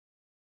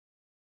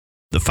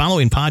The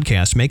following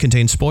podcast may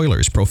contain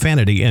spoilers,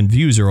 profanity, and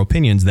views or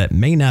opinions that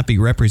may not be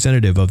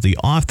representative of the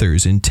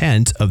author's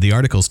intent of the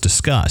articles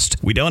discussed.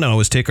 We don't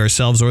always take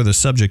ourselves or the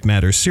subject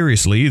matter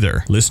seriously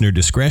either. Listener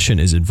discretion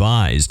is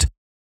advised.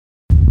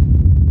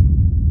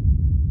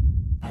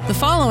 The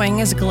following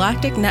is a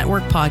Galactic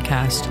Network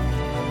podcast.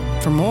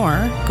 For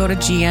more, go to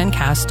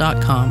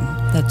gncast.com.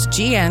 That's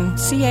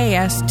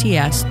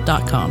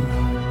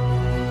GNCASTS.com.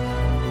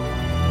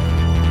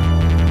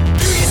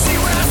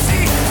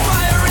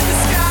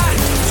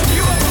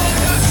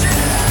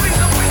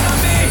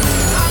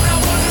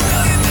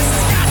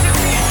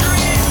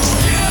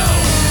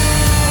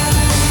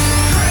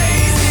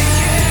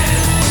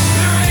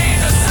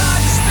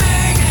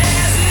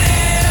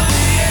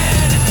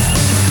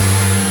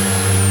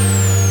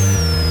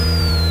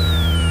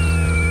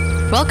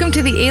 Welcome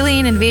to the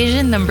Alien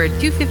Invasion number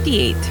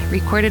 258,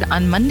 recorded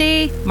on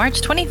Monday,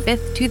 March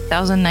 25th,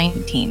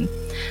 2019.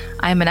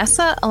 I'm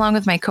Vanessa, along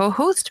with my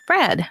co-host,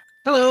 Brad.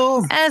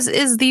 Hello. As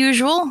is the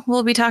usual,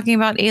 we'll be talking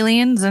about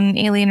aliens and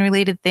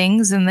alien-related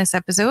things in this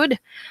episode.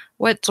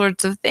 What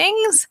sorts of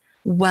things?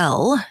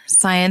 Well,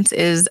 science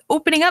is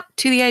opening up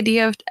to the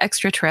idea of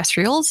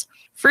extraterrestrials.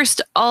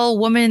 First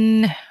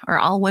all-women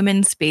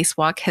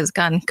spacewalk has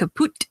gone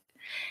kaput,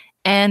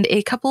 and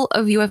a couple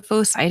of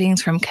UFO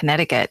sightings from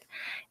Connecticut.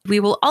 We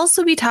will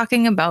also be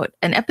talking about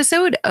an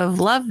episode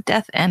of Love,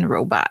 Death, and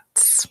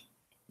Robots.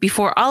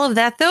 Before all of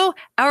that, though,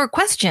 our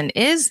question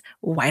is,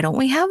 why don't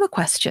we have a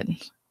question?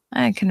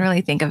 I can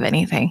really think of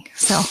anything,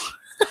 so...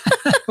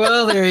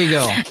 Well, there you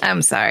go.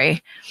 I'm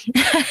sorry.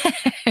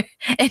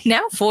 And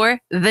now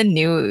for the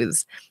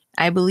news.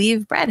 I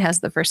believe Brad has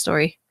the first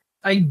story.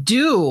 I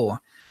do.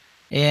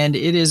 And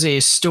it is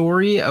a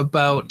story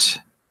about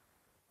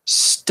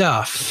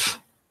stuff.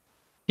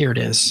 Here it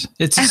is.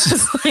 It's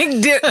like,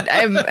 dude,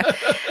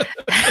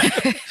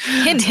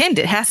 hint,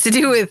 it has to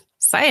do with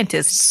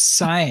scientists.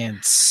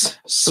 Science.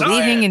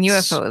 Believing in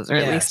UFOs, or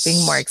Yes. at least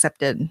being more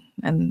accepted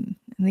and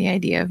the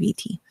idea of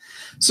ET.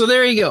 So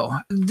there you go.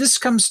 This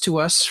comes to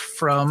us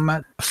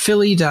from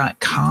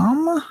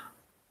Philly.com.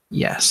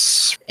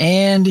 Yes.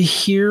 And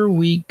here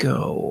we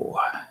go.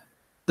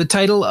 The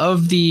title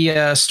of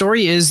the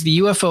story is "The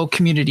UFO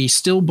Community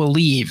Still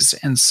Believes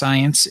and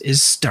Science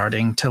is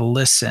Starting to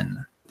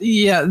Listen."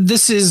 Yeah,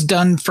 this is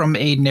done from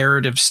a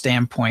narrative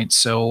standpoint,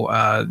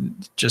 so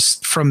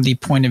just from the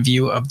point of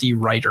view of the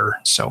writer.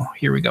 So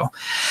here we go.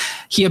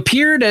 He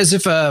appeared as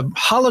if a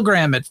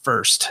hologram at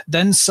first,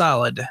 then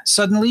solid.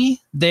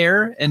 Suddenly,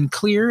 there and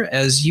clear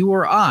as you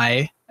or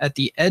I at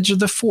the edge of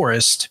the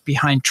forest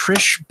behind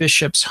Trish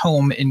Bishop's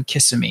home in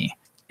Kissimmee.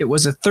 It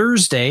was a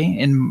Thursday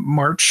in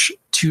March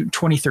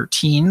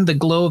 2013, the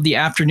glow of the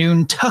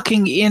afternoon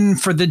tucking in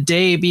for the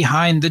day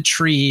behind the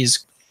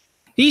trees.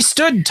 He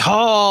stood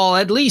tall,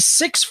 at least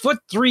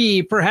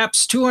 6'3",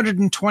 perhaps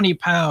 220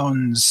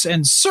 pounds,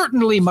 and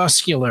certainly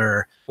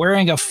muscular,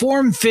 wearing a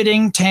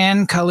form-fitting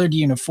tan-colored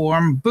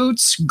uniform,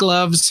 boots,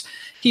 gloves.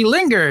 He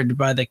lingered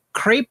by the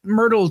crepe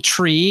myrtle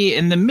tree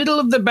in the middle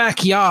of the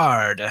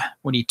backyard.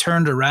 When he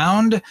turned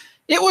around,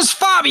 it was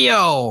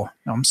Fabio!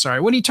 No, I'm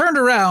sorry. When he turned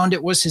around,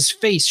 it was his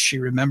face, she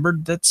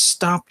remembered, that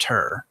stopped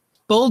her.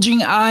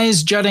 Bulging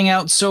eyes jutting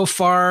out so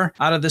far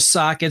out of the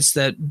sockets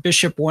that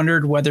Bishop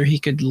wondered whether he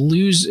could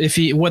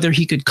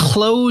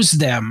close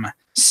them.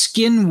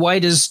 Skin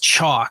white as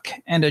chalk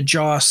and a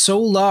jaw so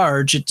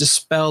large it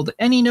dispelled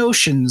any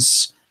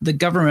notions the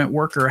government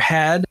worker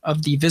had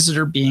of the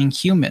visitor being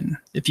human.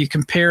 If you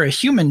compare a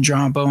human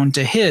jawbone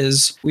to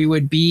his, we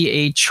would be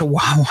a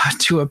chihuahua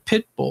to a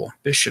pit bull,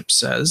 Bishop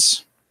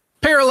says.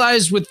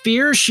 Paralyzed with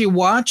fear, she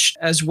watched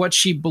as what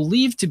she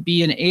believed to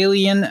be an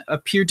alien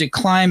appeared to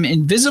climb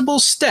invisible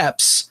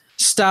steps,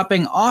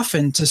 stopping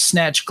often to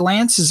snatch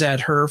glances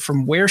at her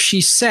from where she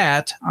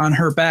sat on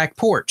her back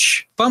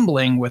porch,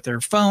 fumbling with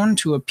her phone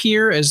to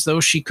appear as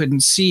though she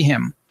couldn't see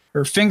him.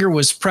 Her finger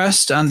was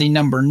pressed on the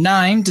number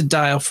 9 to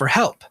dial for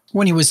help.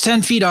 When he was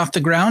 10 feet off the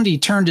ground, he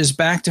turned his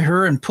back to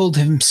her and pulled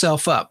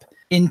himself up.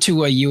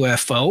 Into a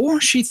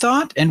UFO, she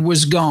thought, and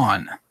was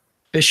gone.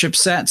 Bishop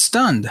sat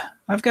stunned.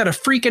 I've got a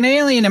freaking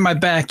alien in my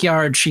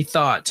backyard, she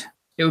thought.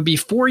 It would be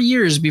 4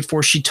 years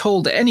before she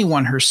told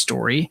anyone her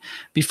story,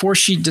 before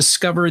she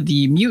discovered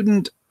the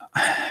the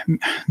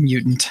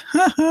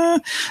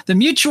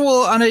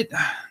mutual on it.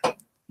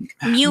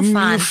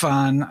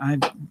 MUFON.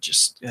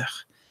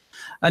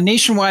 A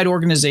nationwide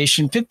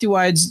organization,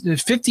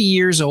 50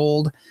 years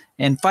old,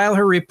 and file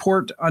her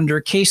report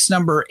under case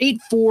number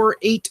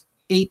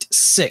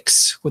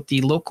 84886 with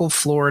the local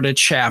Florida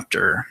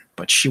chapter.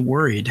 But she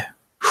worried.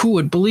 Who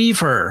would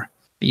believe her?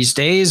 These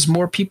days,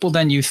 more people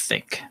than you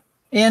think.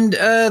 And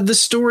the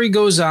story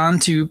goes on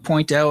to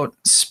point out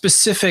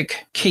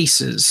specific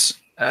cases.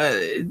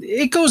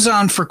 It goes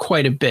on for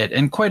quite a bit.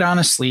 And quite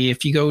honestly,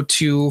 if you go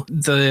to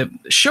the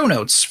show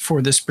notes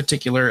for this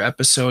particular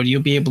episode,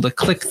 you'll be able to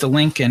click the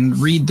link and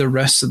read the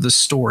rest of the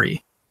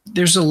story.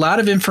 There's a lot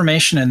of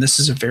information, and this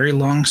is a very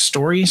long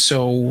story,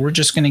 so we're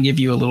just going to give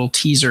you a little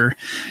teaser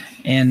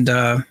and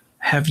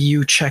have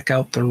you check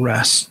out the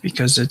rest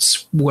because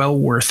it's well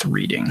worth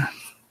reading.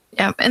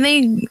 Yeah, and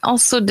they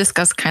also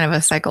discuss kind of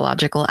a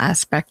psychological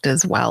aspect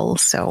as well.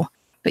 So,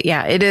 but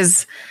yeah, it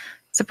is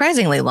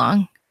surprisingly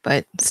long,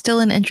 but still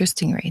an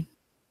interesting read.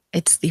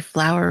 It's the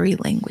flowery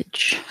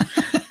language.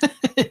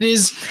 It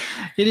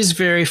is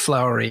very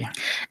flowery.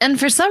 And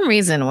for some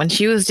reason, when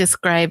she was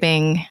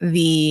describing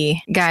the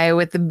guy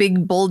with the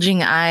big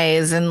bulging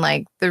eyes and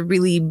like the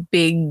really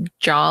big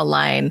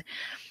jawline,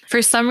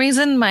 for some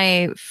reason,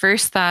 my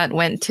first thought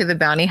went to the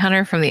bounty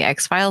hunter from the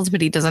X-Files, but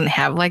he doesn't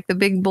have like the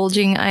big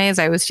bulging eyes.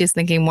 I was just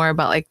thinking more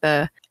about like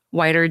the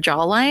wider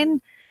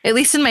jawline. At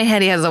least in my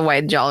head, he has a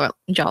wide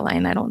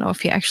jawline. I don't know if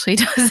he actually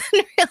does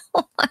in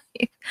real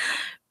life.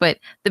 But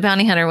the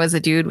bounty hunter was a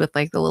dude with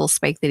like the little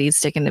spike that he'd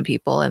stick into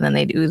people, and then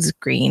they'd ooze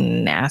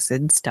green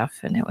acid stuff,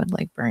 and it would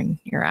like burn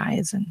your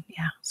eyes. And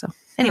yeah, so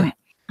anyway.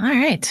 All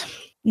right.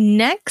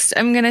 Next,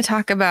 I'm going to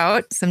talk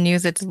about some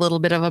news that's a little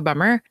bit of a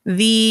bummer.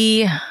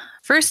 The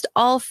first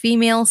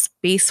all-female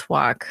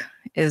spacewalk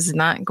is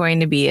not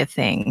going to be a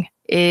thing.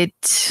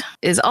 It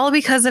is all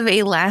because of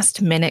a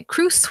last-minute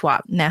crew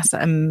swap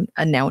NASA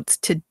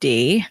announced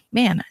today.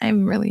 Man,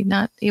 I'm really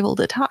not able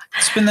to talk.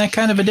 It's been that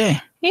kind of a day.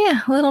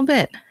 Yeah, a little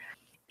bit.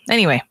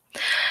 Anyway,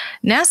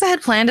 NASA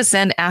had planned to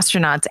send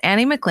astronauts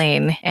Annie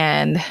McClain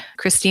and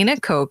Christina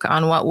Koch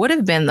on what would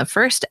have been the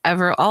first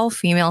ever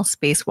all-female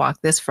spacewalk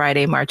this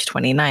Friday, March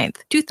 29th,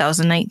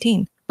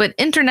 2019. But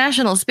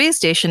International Space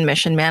Station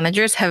mission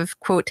managers have,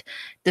 quote,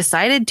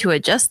 decided to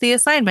adjust the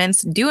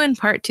assignments due in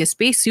part to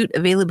spacesuit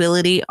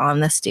availability on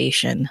the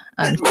station,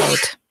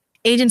 unquote.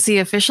 Agency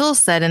officials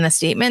said in a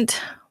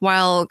statement,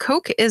 while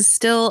Koch is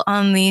still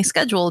on the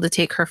schedule to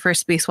take her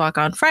first spacewalk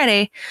on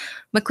Friday,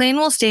 McClain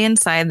will stay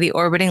inside the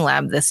orbiting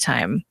lab this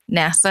time.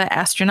 NASA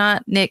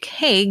astronaut Nick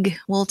Hague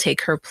will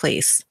take her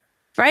place.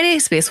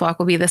 Friday's spacewalk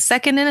will be the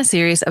second in a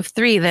series of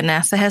 3 that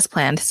NASA has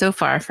planned so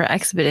far for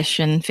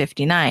Expedition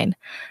 59.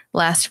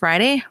 Last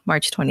Friday,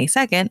 March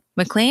 22nd,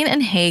 McClain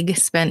and Hague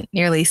spent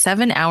nearly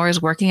 7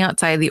 hours working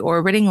outside the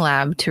orbiting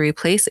lab to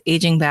replace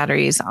aging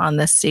batteries on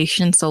the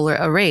station's solar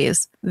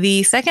arrays.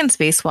 The second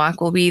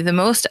spacewalk will be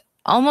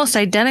almost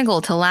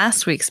identical to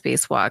last week's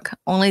spacewalk,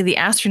 only the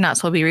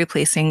astronauts will be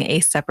replacing a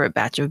separate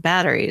batch of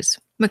batteries.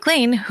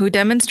 McClain, who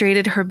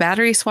demonstrated her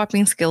battery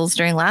swapping skills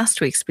during last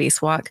week's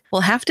spacewalk,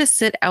 will have to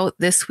sit out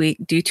this week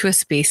due to a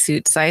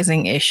spacesuit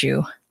sizing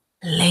issue.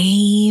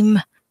 Lame.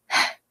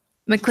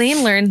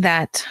 McClain learned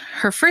that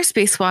her first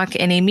spacewalk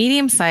in a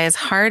medium-sized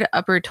hard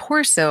upper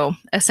torso,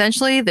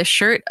 essentially the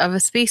shirt of a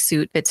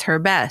spacesuit, fits her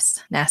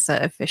best,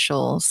 NASA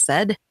officials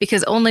said.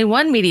 Because only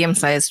one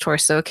medium-sized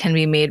torso can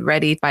be made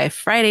ready by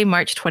Friday,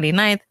 March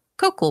 29th,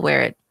 Koch will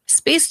wear it.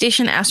 Space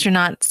station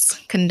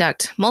astronauts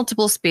conduct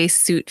multiple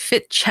spacesuit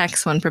fit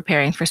checks when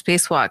preparing for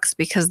spacewalks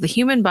because the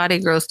human body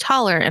grows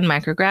taller in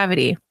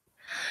microgravity.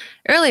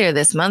 Earlier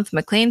this month,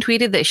 McClain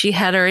tweeted that she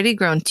had already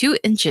grown 2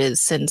 inches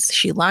since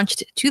she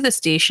launched to the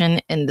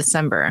station in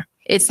December.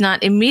 It's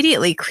not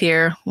immediately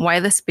clear why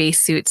the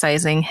spacesuit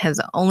sizing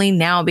has only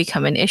now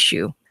become an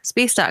issue.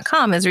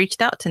 Space.com has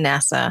reached out to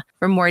NASA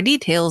for more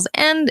details,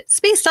 and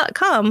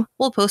Space.com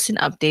will post an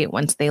update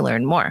once they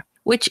learn more,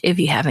 which, if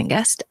you haven't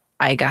guessed,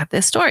 I got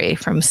this story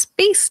from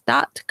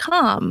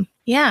Space.com.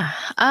 Yeah,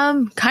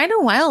 kind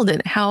of wild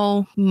at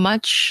how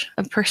much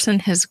a person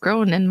has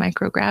grown in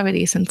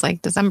microgravity since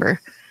like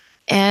December.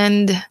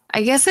 And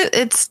I guess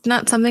it's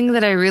not something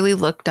that I really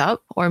looked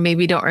up or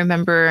maybe don't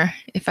remember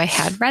if I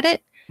had read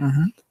it.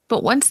 Mm-hmm.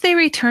 But once they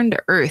return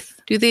to Earth,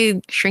 do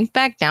they shrink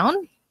back down?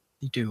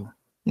 They do.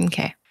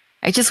 Okay.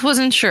 I just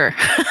wasn't sure.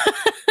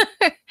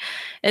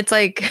 It's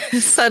like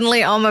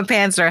suddenly all my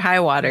pants are high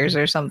waters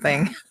or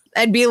something.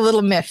 I'd be a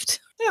little miffed.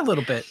 Yeah, a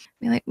little bit.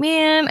 Be like,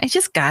 man, I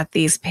just got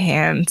these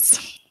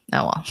pants.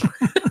 Oh,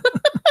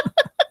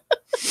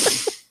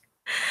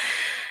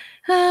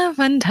 well.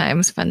 Fun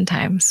times.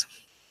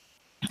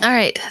 All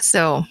right,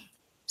 so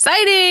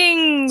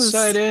sightings.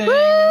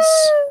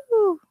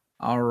 Woo!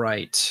 All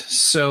right,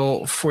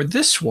 so for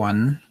this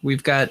one,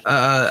 we've got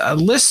a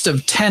list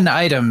of 10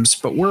 items,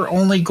 but we're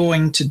only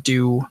going to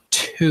do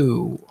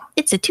 2.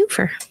 It's a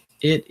twofer.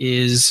 It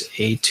is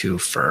a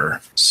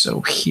twofer.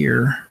 So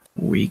here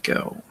we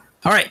go.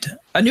 All right.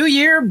 A new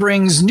year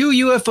brings new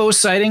UFO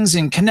sightings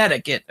in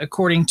Connecticut,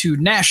 according to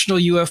National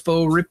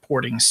UFO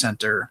Reporting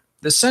Center.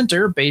 The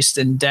center, based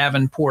in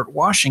Davenport,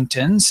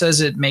 Washington,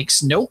 says it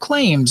makes no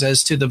claims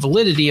as to the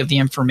validity of the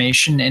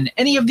information in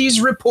any of these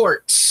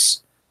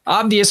reports.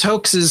 Obvious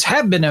hoaxes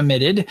have been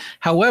omitted.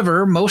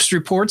 However, most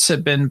reports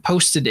have been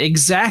posted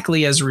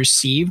exactly as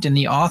received in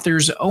the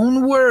author's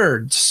own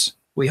words.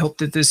 We hope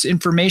that this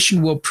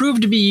information will prove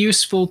to be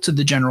useful to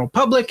the general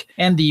public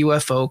and the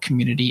UFO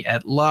community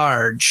at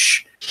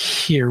large.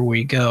 Here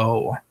we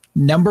go.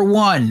 Number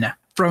 1,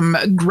 from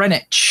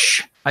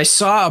Greenwich. I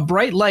saw a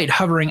bright light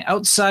hovering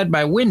outside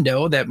my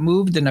window that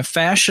moved in a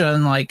fashion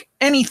unlike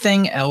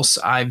anything else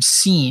I've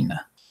seen.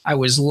 I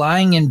was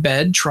lying in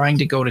bed trying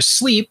to go to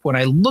sleep when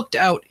I looked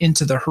out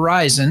into the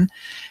horizon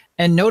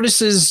and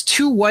notices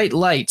 2 white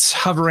lights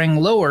hovering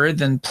lower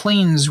than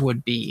planes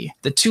would be.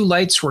 The 2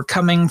 lights were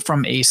coming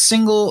from a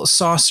single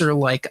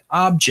saucer-like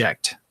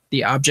object.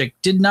 The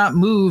object did not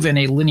move in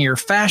a linear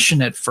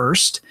fashion at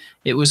first.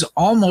 It was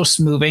almost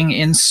moving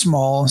in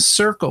small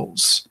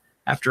circles.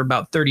 After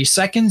about 30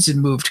 seconds, it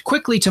moved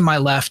quickly to my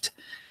left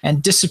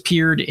and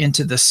disappeared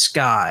into the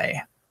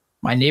sky.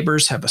 My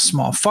neighbors have a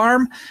small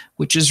farm,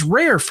 which is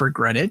rare for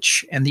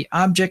Greenwich, and the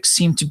object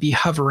seemed to be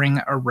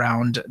hovering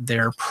around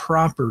their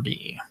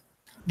property.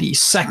 The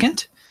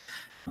second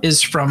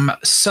is from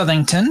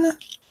Southington.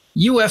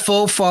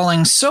 UFO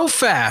falling so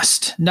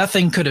fast,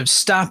 nothing could have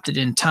stopped it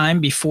in time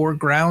before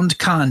ground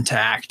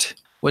contact.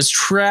 Was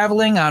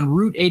traveling on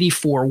Route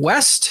 84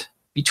 West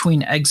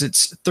between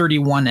exits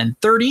 31 and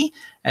 30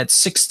 at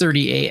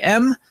 6:30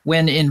 a.m.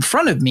 when in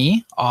front of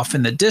me, off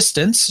in the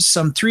distance,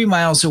 some 3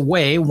 miles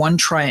away, one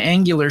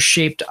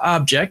triangular-shaped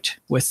object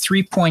with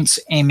 3 points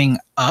aiming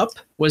up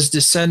was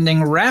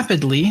descending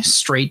rapidly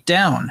straight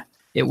down.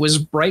 It was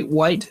bright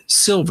white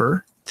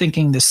silver,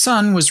 thinking the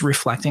sun was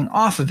reflecting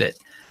off of it.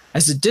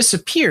 As it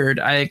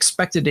disappeared, I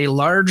expected a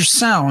large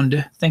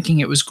sound, thinking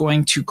it was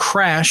going to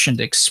crash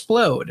and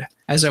explode.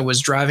 As I was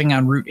driving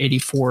on Route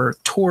 84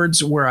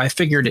 towards where I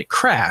figured it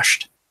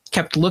crashed,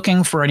 kept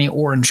looking for any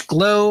orange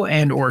glow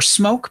and or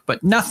smoke,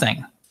 but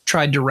nothing.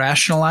 Tried to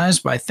rationalize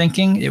by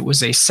thinking it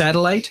was a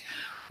satellite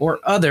or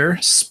other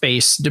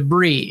space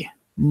debris.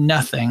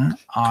 Nothing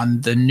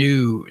on the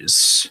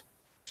news.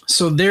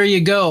 So there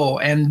you go.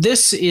 And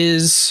this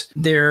is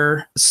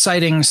their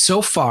sighting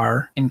so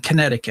far in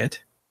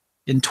Connecticut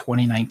in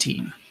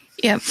 2019.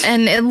 Yep.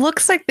 And it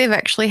looks like they've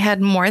actually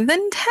had more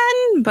than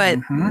 10, but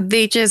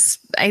they just,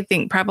 I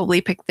think,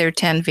 probably picked their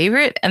 10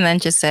 favorite and then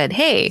just said,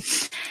 hey,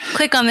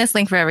 click on this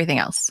link for everything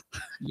else.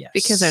 Yes.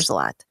 Because there's a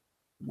lot.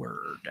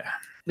 Word.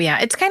 But yeah,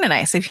 it's kind of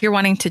nice if you're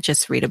wanting to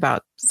just read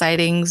about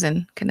sightings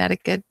in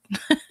Connecticut,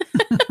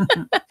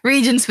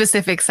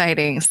 region-specific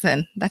sightings,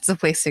 then that's the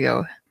place to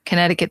go.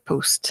 Connecticut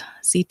Post,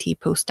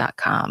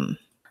 ctpost.com.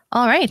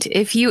 All right.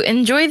 If you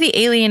enjoy the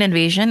alien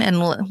invasion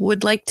and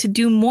would like to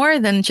do more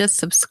than just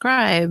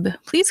subscribe,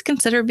 please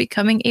consider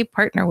becoming a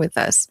partner with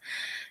us.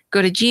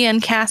 Go to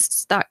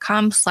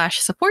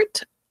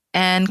gncasts.com/support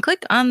and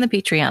click on the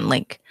Patreon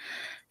link.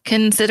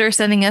 Consider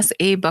sending us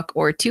a $1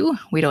 or $2.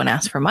 We don't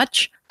ask for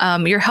much.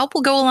 Your help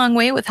will go a long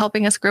way with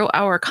helping us grow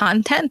our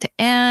content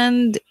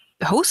and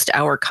host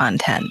our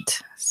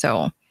content.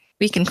 So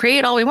we can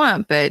create all we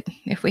want, but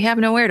if we have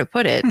nowhere to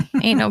put it,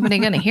 ain't nobody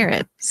going to hear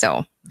it.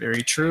 So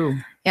very true.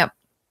 Yep.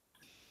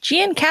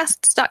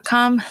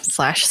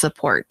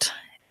 gncasts.com/support.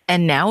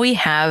 And now we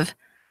have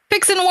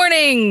picks and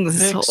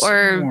warnings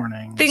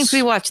things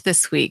we watched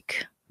this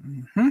week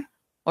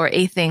or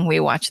a thing we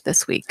watched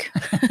this week.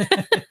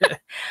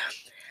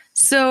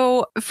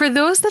 So for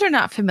those that are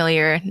not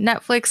familiar,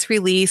 Netflix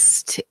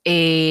released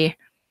I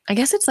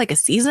guess it's like a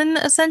season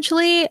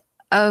essentially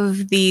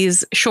of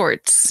these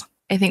shorts.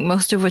 I think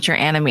most of which are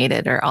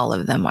animated, or all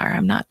of them are.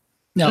 I'm not.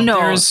 No,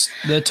 there's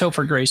the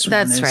Topher Grace one.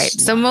 That's right.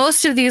 So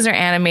most of these are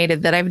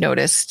animated that I've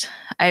noticed.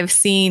 I've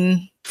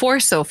seen 4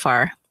 so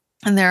far,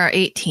 and there are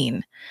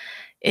 18.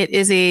 It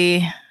is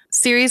a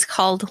series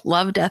called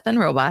Love, Death, and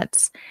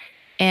Robots,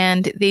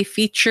 and they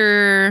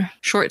feature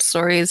short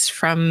stories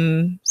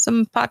from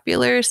some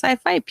popular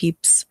sci-fi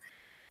peeps.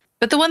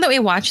 But the one that we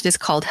watched is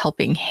called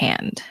Helping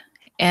Hand,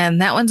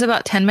 and that one's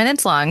about 10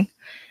 minutes long,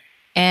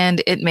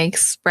 and it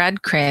makes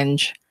Brad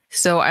cringe.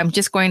 So I'm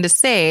just going to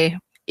say,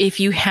 if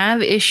you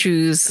have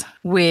issues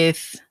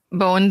with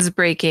bones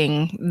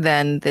breaking,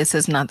 then this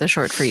is not the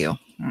short for you.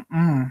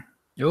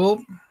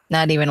 Nope.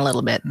 Not even a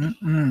little bit.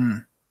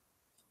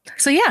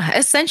 So yeah,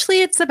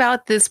 essentially it's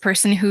about this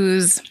person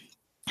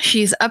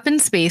she's up in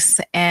space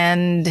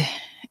and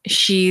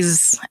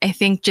she's, I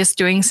think, just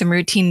doing some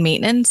routine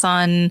maintenance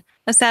on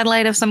a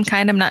satellite of some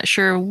kind. I'm not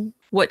sure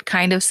what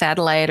kind of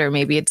satellite, or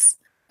maybe it's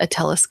a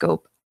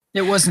telescope.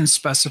 It wasn't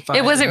specified.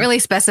 It wasn't really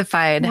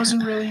specified. It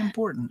wasn't really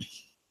important.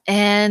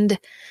 And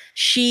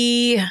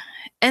she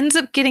ends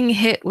up getting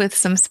hit with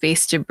some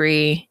space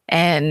debris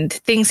and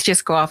things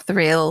just go off the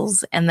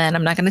rails. And then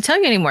I'm not going to tell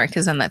you anymore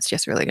because then that's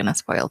just really going to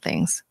spoil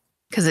things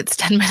because it's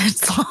 10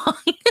 minutes long.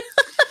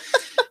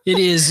 It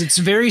is. It's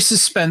very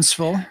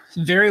suspenseful,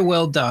 very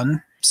well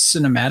done.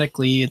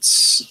 Cinematically,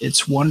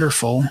 it's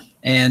wonderful.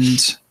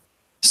 And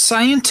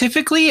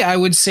scientifically, I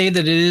would say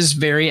that it is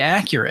very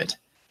accurate,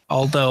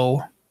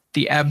 although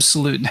the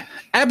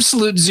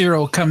absolute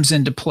zero comes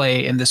into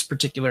play in this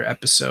particular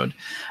episode.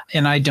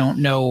 And I don't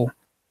know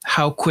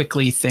how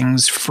quickly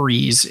things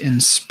freeze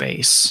in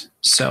space.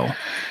 So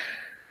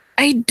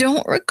I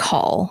don't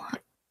recall.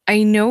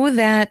 I know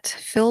that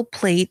Phil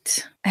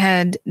Plait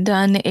had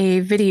done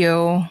a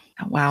video,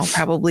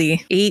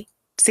 probably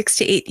 6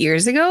 to 8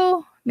 years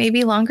ago,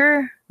 maybe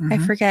longer. I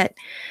forget,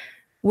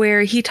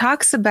 where he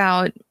talks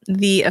about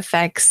the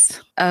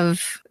effects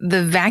of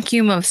the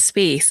vacuum of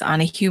space on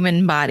a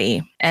human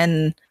body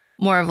and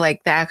more of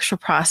like the actual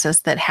process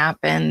that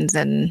happens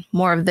and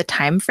more of the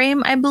time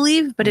frame, I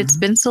believe. But it's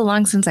been so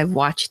long since I've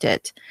watched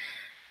it.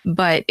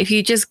 But if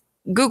you just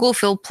Google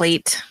Phil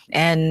Plait,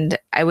 and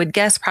I would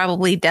guess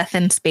probably Death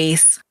in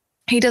Space,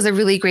 he does a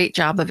really great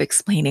job of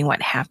explaining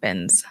what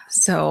happens.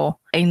 So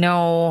I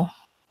know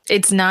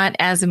it's not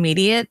as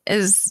immediate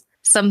as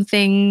some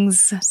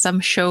things, some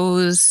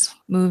shows,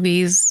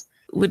 movies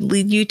would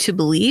lead you to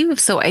believe.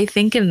 So I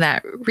think in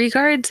that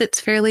regards, it's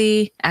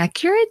fairly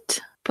accurate.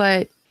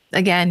 But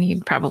again,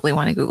 you'd probably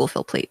want to Google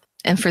Phil Plait.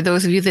 And for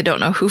those of you that don't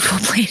know who Phil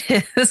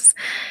Plait is,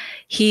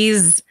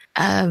 he's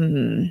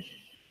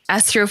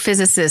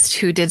astrophysicist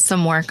who did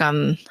some work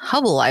on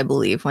Hubble, I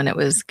believe, when it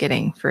was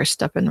getting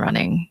first up and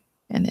running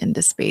and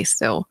into space.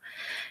 So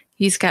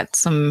he's got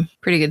some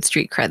pretty good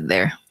street cred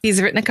there.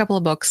 He's written a couple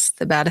of books,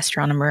 The Bad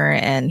Astronomer,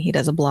 and he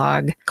does a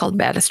blog called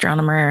Bad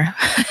Astronomer.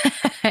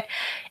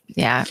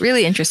 Yeah,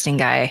 really interesting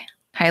guy.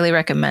 Highly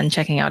recommend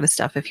checking out his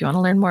stuff if you want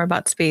to learn more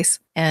about space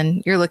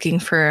and you're looking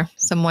for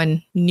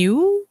someone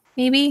new,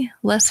 maybe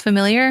less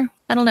familiar.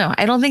 I don't know.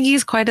 I don't think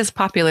he's quite as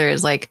popular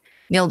as like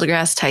Neil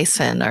deGrasse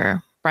Tyson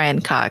or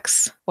Brian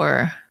Cox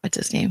or what's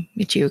his name?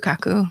 Michio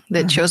Kaku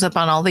that shows up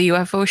on all the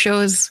UFO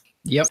shows.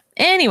 Yep.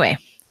 Anyway,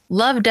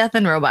 Love, Death,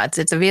 and Robots.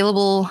 It's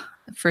available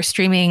for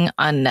streaming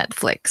on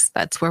Netflix.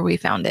 That's where we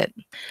found it.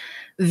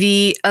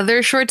 The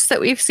other shorts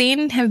that we've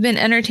seen have been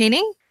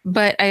entertaining,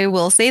 but I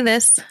will say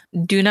this,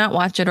 do not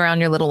watch it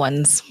around your little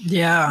ones.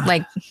 Yeah.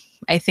 Like,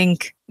 I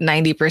think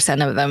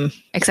 90% of them,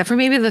 except for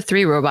maybe the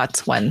 3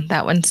 Robots one.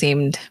 That one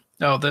seemed...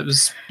 Oh, that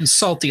was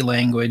salty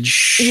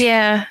language.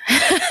 Yeah.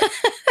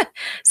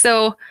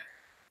 So,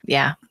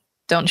 yeah,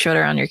 don't show it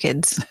around your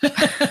kids.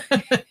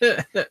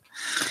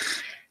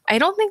 I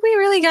don't think we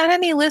really got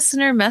any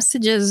listener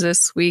messages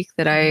this week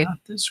that Not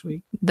this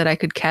week. that I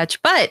could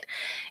catch. But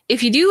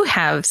if you do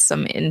have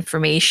some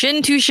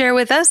information to share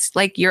with us,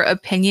 like your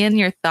opinion,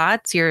 your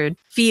thoughts, your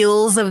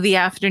feels of the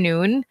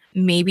afternoon,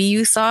 maybe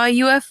you saw a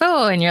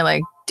UFO and you're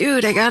like,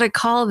 dude, I got to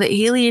call the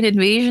alien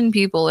invasion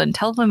people and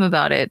tell them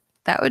about it.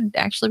 That would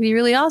actually be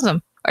really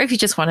awesome. Or if you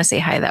just want to say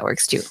hi, that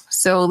works too.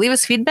 So leave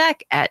us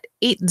feedback at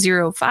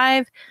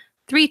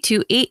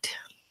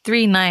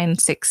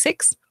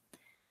 805-328-3966.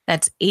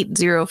 That's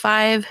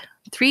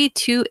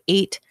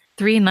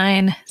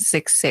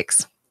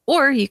 805-328-3966.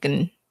 Or you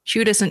can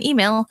shoot us an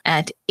email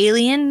at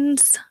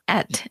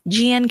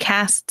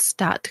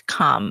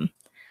aliens@gncasts.com.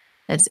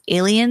 That's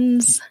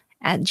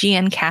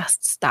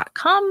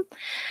aliens@gncasts.com.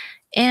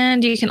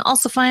 And you can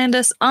also find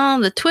us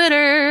on the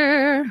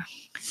Twitter.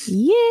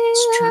 Yeah.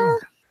 It's true.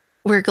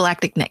 We're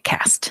Galactic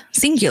Netcast,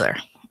 singular,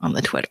 on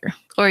the Twitter.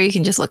 Or you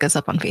can just look us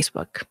up on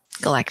Facebook,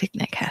 Galactic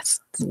Netcast.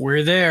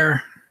 We're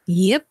there.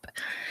 Yep.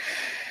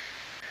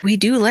 We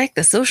do like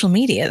the social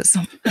medias.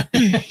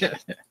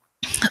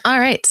 All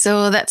right,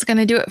 so that's going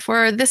to do it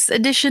for this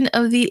edition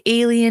of the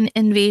Alien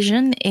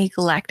Invasion, a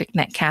Galactic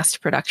Netcast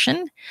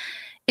production.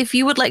 If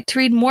you would like to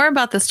read more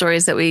about the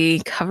stories that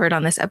we covered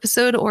on this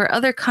episode or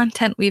other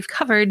content we've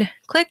covered,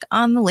 click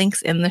on the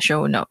links in the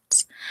show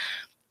notes.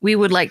 We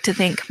would like to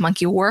thank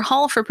Monkey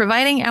Warhol for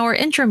providing our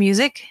intro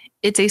music.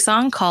 It's a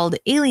song called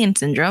Alien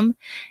Syndrome,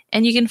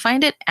 and you can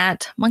find it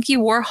at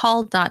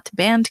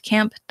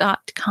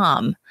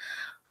monkeywarhol.bandcamp.com.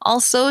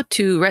 Also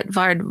to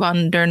Retvard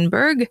von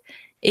Dernberg,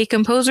 a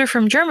composer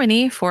from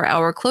Germany, for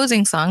our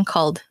closing song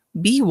called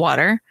Bee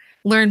Water.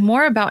 Learn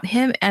more about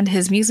him and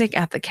his music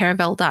at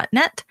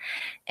thecaravel.net.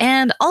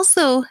 And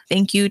also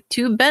thank you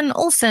to Ben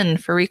Olsen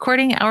for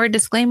recording our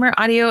disclaimer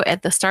audio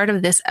at the start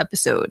of this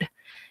episode.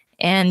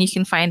 And you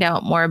can find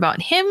out more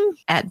about him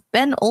at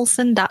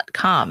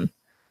benolsen.com.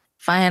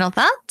 Final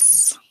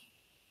thoughts?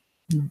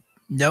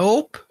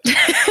 Nope.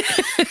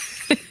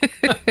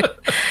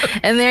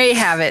 And there you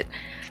have it.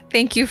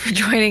 Thank you for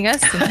joining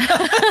us.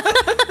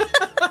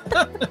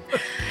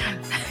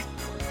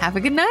 Have a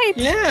good night.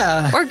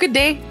 Yeah. Or good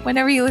day,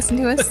 whenever you listen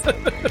to us.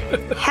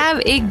 Have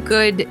a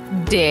good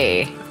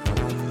day.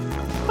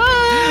 Bye.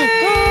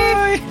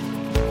 Bye.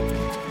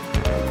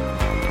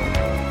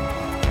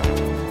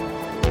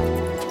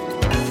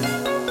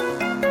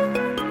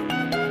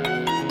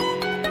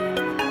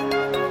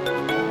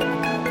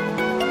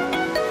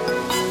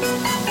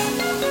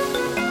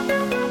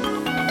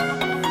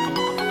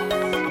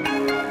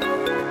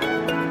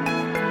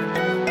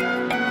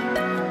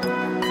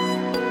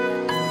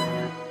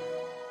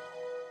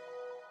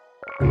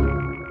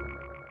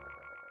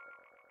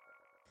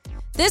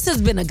 This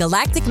has been a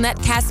Galactic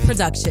Netcast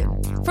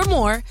production. For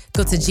more,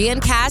 go to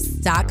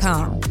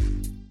gncast.com.